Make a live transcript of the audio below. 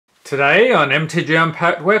Today on MTG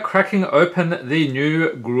Unpacked, we're cracking open the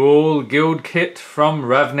new Gruul guild kit from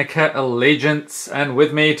Ravnica Allegiance, and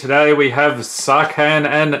with me today we have Sarkhan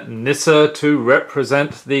and Nissa to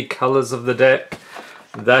represent the colours of the deck.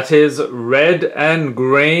 That is red and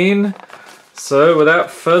green. So without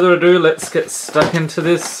further ado, let's get stuck into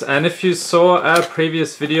this. And if you saw our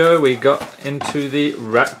previous video, we got into the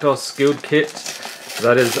Rakdos guild kit.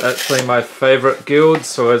 That is actually my favourite guild,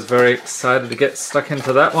 so I was very excited to get stuck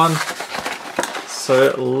into that one.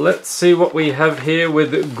 So let's see what we have here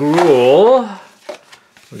with Gruul.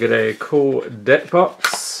 We get a cool deck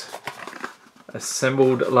box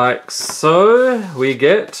assembled like so. We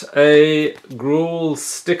get a Gruul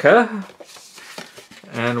sticker.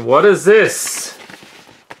 And what is this?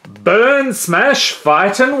 Burn, smash,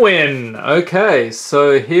 fight and win. Okay,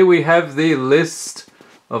 so here we have the list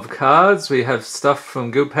of cards. We have stuff from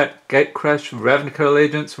Guild Pack, Gatecrash, Ravnica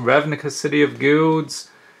Allegiance, Ravnica City of Guilds,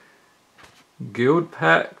 Guild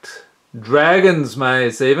Pact, Dragon's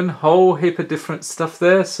Maze even. Whole heap of different stuff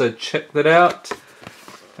there, so check that out.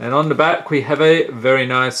 And on the back we have a very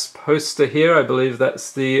nice poster here. I believe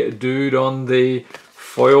that's the dude on the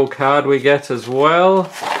foil card we get as well.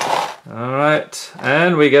 Alright,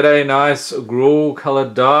 and we get a nice Gruul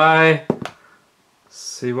coloured die.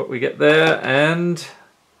 See what we get there, and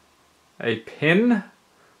a pin.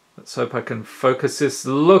 Let's hope I can focus this.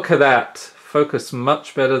 Look at that! Focus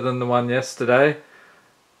much better than the one yesterday.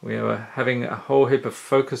 We were having a whole heap of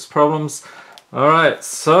focus problems. Alright,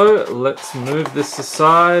 so let's move this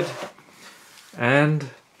aside and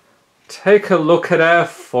take a look at our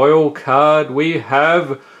foil card. We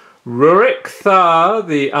have Ravnica,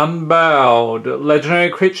 the Unbowed.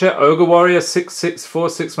 Legendary creature, Ogre Warrior, 6/6,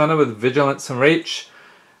 4/6 mana with Vigilance and Reach.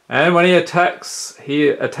 And when he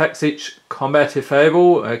attacks each combat if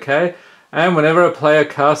able, okay? And whenever a player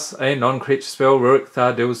casts a non-creature spell,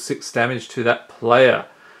 Ravnica deals 6 damage to that player.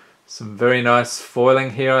 Some very nice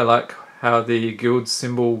foiling here. I like how the guild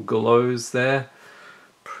symbol glows there.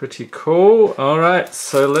 Pretty cool. Alright,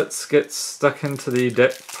 so let's get stuck into the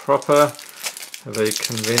deck proper. Have a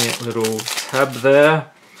convenient little tab there.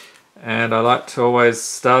 And I like to always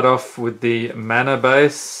start off with the mana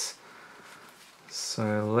base.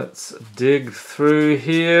 So let's dig through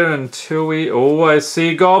here until we always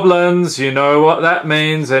see goblins. You know what that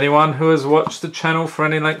means. Anyone who has watched the channel for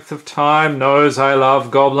any length of time knows I love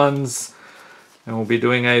goblins. And we'll be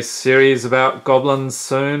doing a series about goblins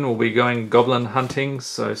soon. We'll be going goblin hunting,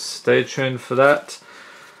 so stay tuned for that.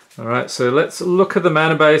 Alright, so let's look at the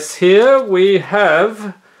mana base here. We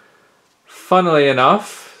have, funnily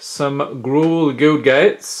enough, some Gruul guild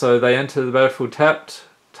gates. So they enter the battlefield tapped.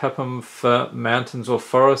 Tap them for mountains or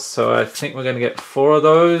forests, so I think we're going to get 4 of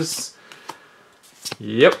those.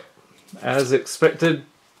 Yep, as expected.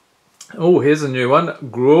 Oh, here's a new one.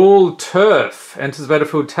 Gruul Turf. Enters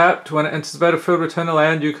battlefield tapped. When it enters the battlefield, return a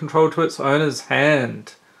land you control to its owner's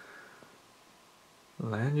hand.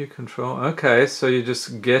 Land you control. Okay, so you're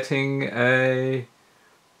just getting a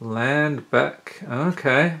land back.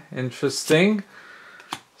 Okay, interesting.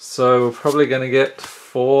 So we're probably going to get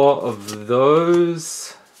 4 of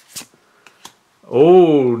those.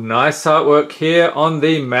 Oh, nice artwork here on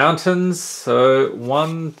the mountains. So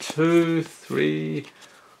 1, 2, 3,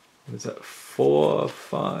 what is that? 4,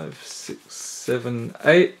 5, 6, 7,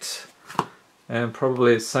 8. And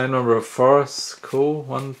probably the same number of forests. Cool.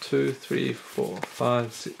 1, 2, 3, 4,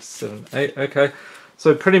 5, 6, 7, 8. Okay.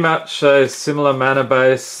 So pretty much a similar mana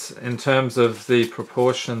base in terms of the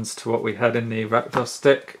proportions to what we had in the Rakdos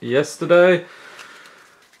deck yesterday.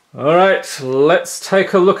 Alright, let's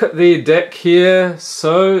take a look at the deck here.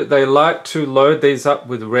 So they like to load these up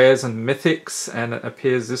with rares and mythics, and it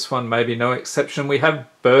appears this one may be no exception. We have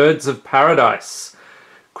Birds of Paradise.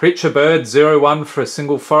 Creature bird 0/1 for a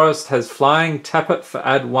single forest, has flying, tap it for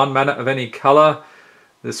add 1 mana of any colour.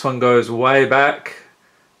 This one goes way back,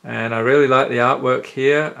 and I really like the artwork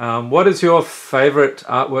here. What is your favourite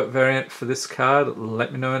artwork variant for this card?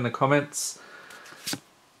 Let me know in the comments.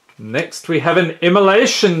 Next we have an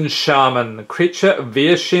Immolation Shaman. Creature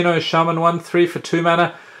Viashino Shaman 1/3 for 2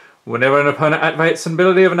 mana. Whenever an opponent activates an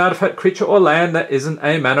ability of an artifact, creature or land that isn't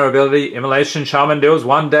a mana ability, Immolation Shaman deals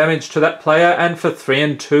 1 damage to that player, and for 3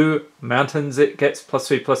 and 2 mountains it gets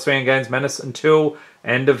 +3/+3 and gains menace until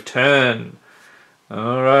end of turn.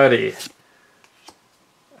 Alrighty.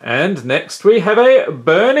 And next we have a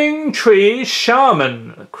Burning Tree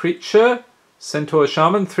Shaman. Creature Centaur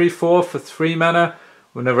Shaman 3/4 for 3 mana.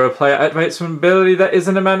 Whenever a player activates an ability that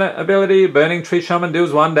isn't a mana ability, Burning Tree Shaman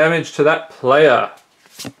deals 1 damage to that player.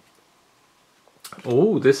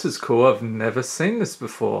 Oh, this is cool. I've never seen this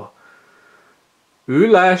before.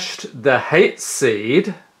 Ulashed the Hate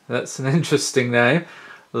Seed. That's an interesting name.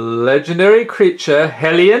 Legendary creature,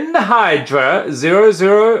 Hellion Hydra,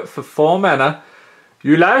 0/0 for 4 mana.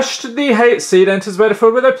 You lashed the Hate Seed, enters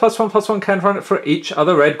battlefield with a +1/+1 counter on it for each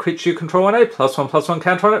other red creature you control and a +1/+1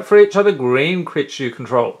 counter on it for each other green creature you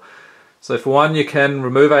control. So for 1 you can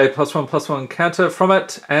remove a +1/+1 counter from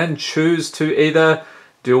it and choose to either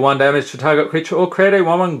deal 1 damage to target creature or create a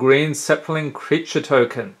 1/1 green sapling creature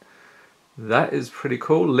token. That is pretty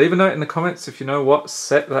cool. Leave a note in the comments if you know what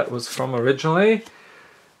set that was from originally.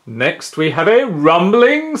 Next we have a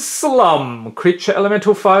Rumbling Slum. Creature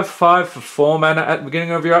elemental 5/5 for 4 mana. At the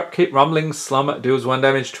beginning of your upkeep, Rumbling Slum deals 1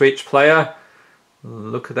 damage to each player.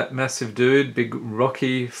 Look at that massive dude. Big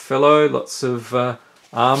rocky fellow. Lots of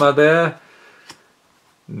armor there.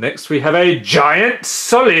 Next we have a Giant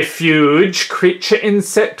Solifuge. Creature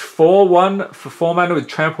insect 4/1 for 4 mana with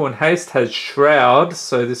trample and haste. Has Shroud,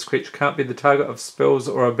 so this creature can't be the target of spells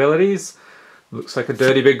or abilities. Looks like a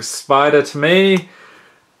dirty big spider to me.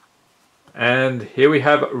 And here we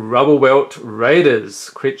have Rubblewelt Raiders.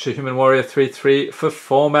 Creature human warrior 3/3 for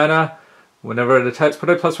 4 mana. Whenever it attacks, put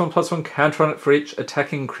a +1/+1 counter on it for each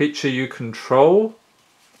attacking creature you control.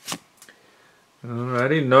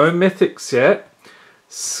 Alrighty, no mythics yet.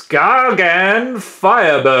 Skargan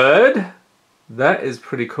Firebird. That is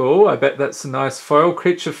pretty cool. I bet that's a nice foil.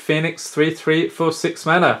 Creature Phoenix 3/3 for 6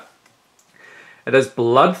 mana. It has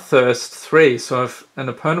Bloodthirst 3, so if an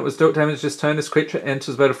opponent was dealt damage this turn, this creature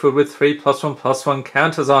enters battlefield with 3 +1/+1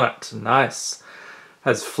 counters on it. Nice.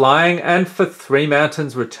 Has Flying, and for 3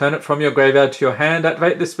 mountains, return it from your graveyard to your hand.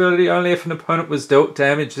 Activate this ability only if an opponent was dealt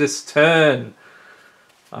damage this turn.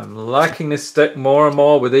 I'm liking this deck more and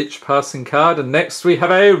more with each passing card. And next we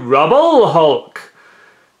have a Rubble Hulk.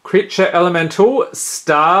 Creature elemental,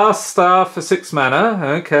 star for 6 mana.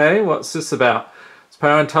 Okay, what's this about?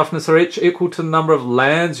 Power and toughness are each equal to the number of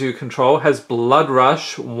lands you control. Has Blood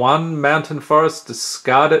Rush, 1 mountain forest,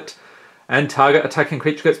 discard it, and target attacking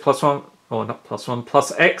creature gets +1, or not +1,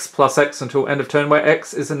 +X until end of turn, where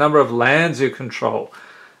X is the number of lands you control.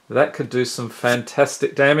 That could do some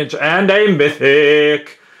fantastic damage. And a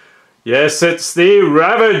mythic! Yes, it's the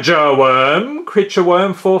Ravager Worm. Creature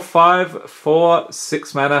worm 4/5 for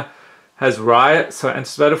 6 mana. Has Riot, so it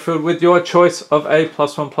enters battlefield with your choice of a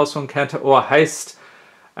 +1/+1 counter or haste.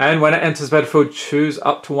 And when it enters battlefield, choose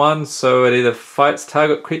up to 1, so it either fights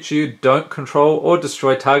target creature you don't control or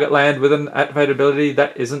destroy target land with an activated ability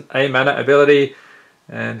that isn't a mana ability.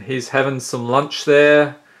 And he's having some lunch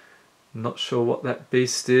there. Not sure what that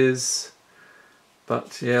beast is.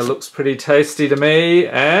 But yeah, looks pretty tasty to me.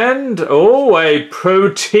 And, oh, a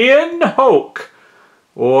Protean Hulk.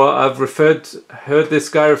 Or I've heard this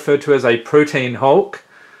guy referred to as a Protein Hulk.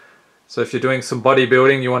 So if you're doing some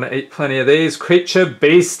bodybuilding, you want to eat plenty of these. Creature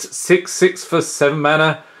Beast 6/6 for 7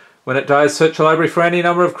 mana. When it dies, search your library for any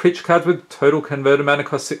number of creature cards with total converted mana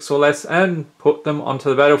cost 6 or less and put them onto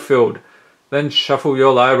the battlefield. Then shuffle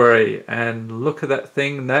your library. And look at that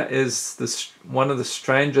thing. That is one of the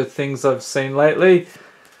stranger things I've seen lately.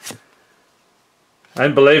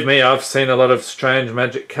 And believe me, I've seen a lot of strange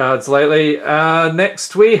magic cards lately.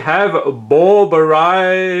 Next we have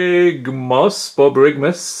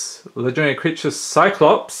Borborygmus, legendary creature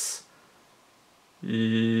Cyclops.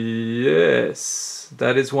 Yes,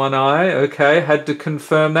 that is 1 eye. Okay, had to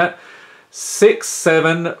confirm that.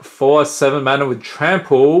 6/7 for 7 mana with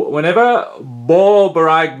trample. Whenever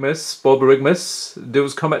Borborygmus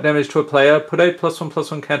deals combat damage to a player, put a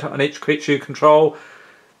 +1/+1 counter on each creature you control.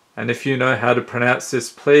 And if you know how to pronounce this,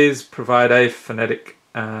 please provide a phonetic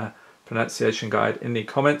pronunciation guide in the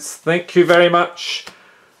comments. Thank you very much.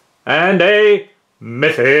 And a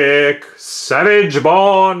mythic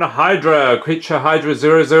Savageborn Hydra. Creature Hydra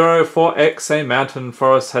 0/0 for X. A mountain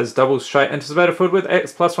forest, has double straight, enters the battlefield with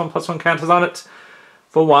X +1/+1 counters on it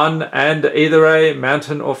for 1. And either a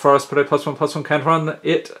mountain or forest, put a +1/+1 counter on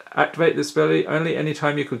it. Activate this ability only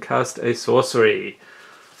anytime you could cast a sorcery.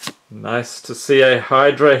 Nice to see a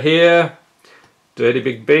Hydra here. Dirty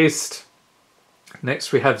big beast.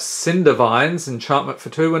 Next we have Cindervines. Enchantment for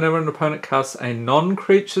 2. Whenever an opponent casts a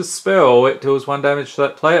non-creature spell, it deals 1 damage to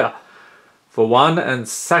that player. For 1, and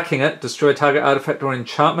sacking it, destroy target artifact or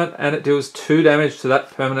enchantment, and it deals 2 damage to that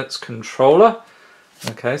permanent's controller.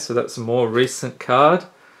 Okay, so that's a more recent card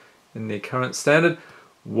in the current standard.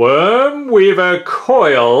 Wormweaver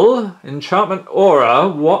Coil. Enchantment Aura.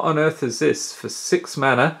 What on earth is this? For 6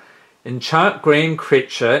 mana. Enchant green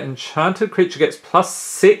creature. Enchanted creature gets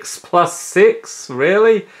 +6/+6.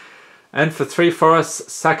 Really? And for 3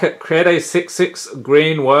 forests, sack it. Create a 6/6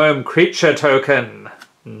 green worm creature token.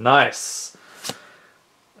 Nice.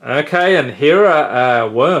 Okay, and here are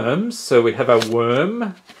worms. So we have a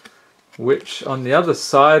worm. which on the other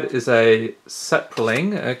side is a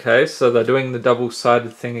sapling. Okay, so they're doing the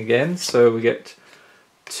double-sided thing again. So we get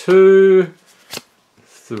 2,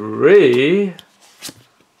 3,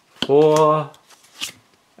 4,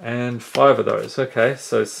 and 5 of those. Okay,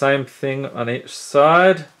 so same thing on each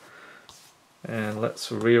side. And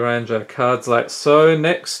let's rearrange our cards like so.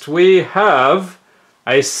 Next we have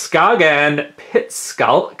a Skargan Pit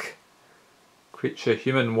Skulk. Creature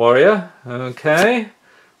Human Warrior. Okay.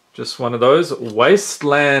 Just one of those.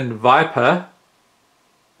 Wasteland Viper.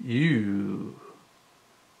 Ew.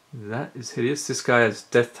 That is hideous. This guy has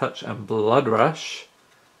Death Touch and Blood Rush.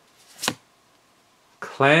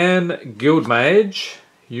 Clan Guild Mage.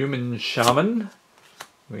 Human Shaman.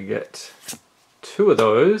 We get 2 of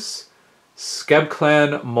those. Scab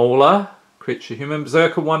Clan Mauler. Creature Human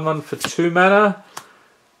Berserker. 1/1 for 2 mana.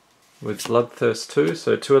 With Bloodthirst 2.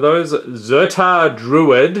 So 2 of those. Zertar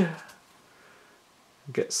Druid.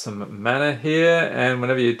 Get some mana here, and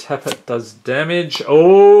whenever you tap it, does damage.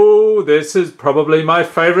 Oh, this is probably my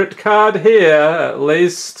favorite card here, at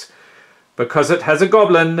least because it has a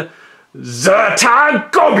goblin.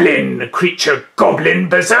 Zertar Goblin! Creature Goblin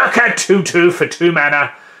Berserker 2/2 for 2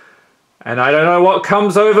 mana. And I don't know what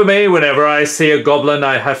comes over me whenever I see a goblin.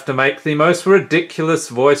 I have to make the most ridiculous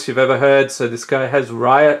voice you've ever heard. So this guy has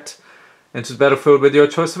Riot. Enters the battlefield with your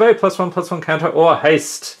choice of a +1/+1 counter or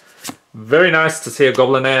haste. Very nice to see a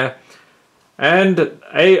goblin there. And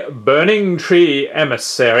a Burning Tree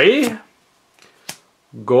Emissary.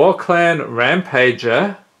 Gore Clan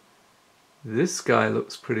Rampager. This guy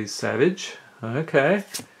looks pretty savage. Okay.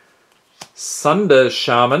 Sunder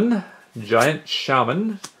Shaman. Giant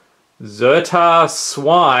Shaman. Zertar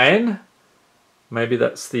Swine. Maybe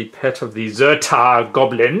that's the pet of the Zertar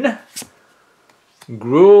Goblin.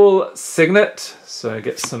 Gruul Signet. So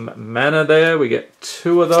get some mana there. We get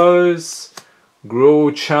 2 of those.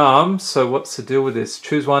 Gruul Charm. So what's the deal with this?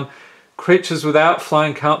 Choose one. Creatures without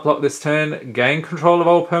flying can't block this turn. Gain control of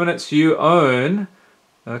all permanents you own.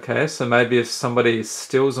 Okay, so maybe if somebody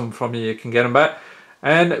steals them from you, you can get them back.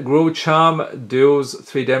 And Gruul Charm deals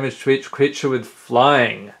 3 damage to each creature with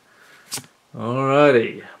flying.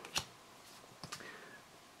 Alrighty.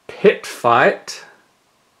 Pit Fight.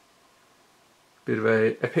 Bit of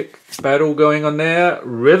a epic battle going on there.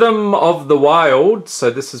 Rhythm of the Wild. So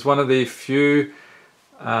this is one of the few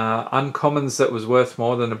uncommons that was worth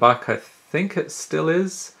more than $1. I think it still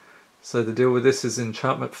is. So the deal with this is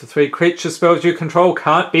enchantment for 3. Creature spells you control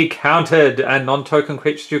can't be countered, and non-token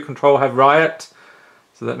creatures you control have Riot.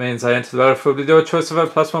 So that means I enter the battlefield with your choice of a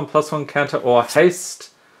 +1/+1 counter or haste.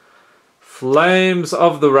 Flames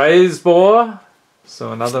of the Raiseboar.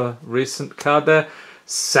 So another recent card there.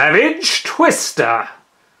 Savage Twister.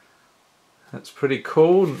 That's pretty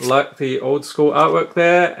cool. Like the old school artwork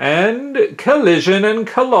there. And Collision and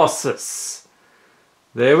Colossus.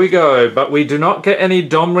 There we go. But we do not get any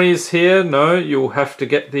Domries here. No, you'll have to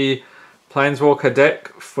get the Planeswalker deck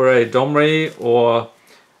for a Domri or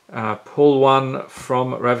pull one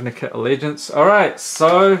from Ravnica Allegiance. Alright,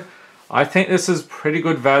 so I think this is pretty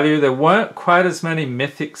good value. There weren't quite as many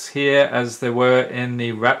mythics here as there were in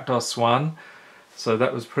the Rakdos one. So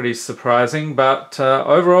that was pretty surprising. But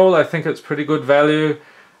overall, I think it's pretty good value.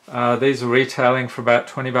 These are retailing for about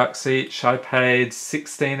 $20 each. I paid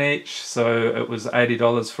 $16 each, so it was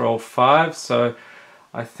 $80 for all 5. So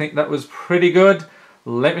I think that was pretty good.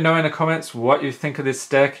 Let me know in the comments what you think of this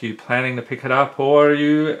deck. Are you planning to pick it up, or are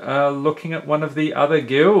you looking at one of the other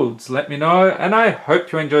guilds? Let me know, and I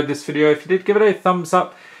hope you enjoyed this video. If you did, give it a thumbs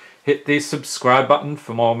up. Hit the subscribe button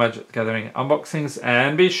for more Magic the Gathering unboxings,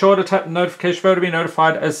 and be sure to tap the notification bell to be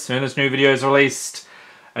notified as soon as new videos are released.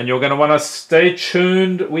 And you're going to want to stay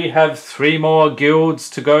tuned. We have 3 more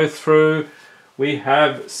guilds to go through. We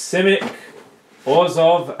have Simic,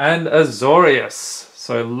 Orzhov, and Azorius.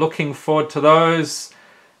 So looking forward to those.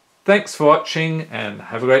 Thanks for watching, and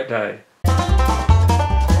have a great day.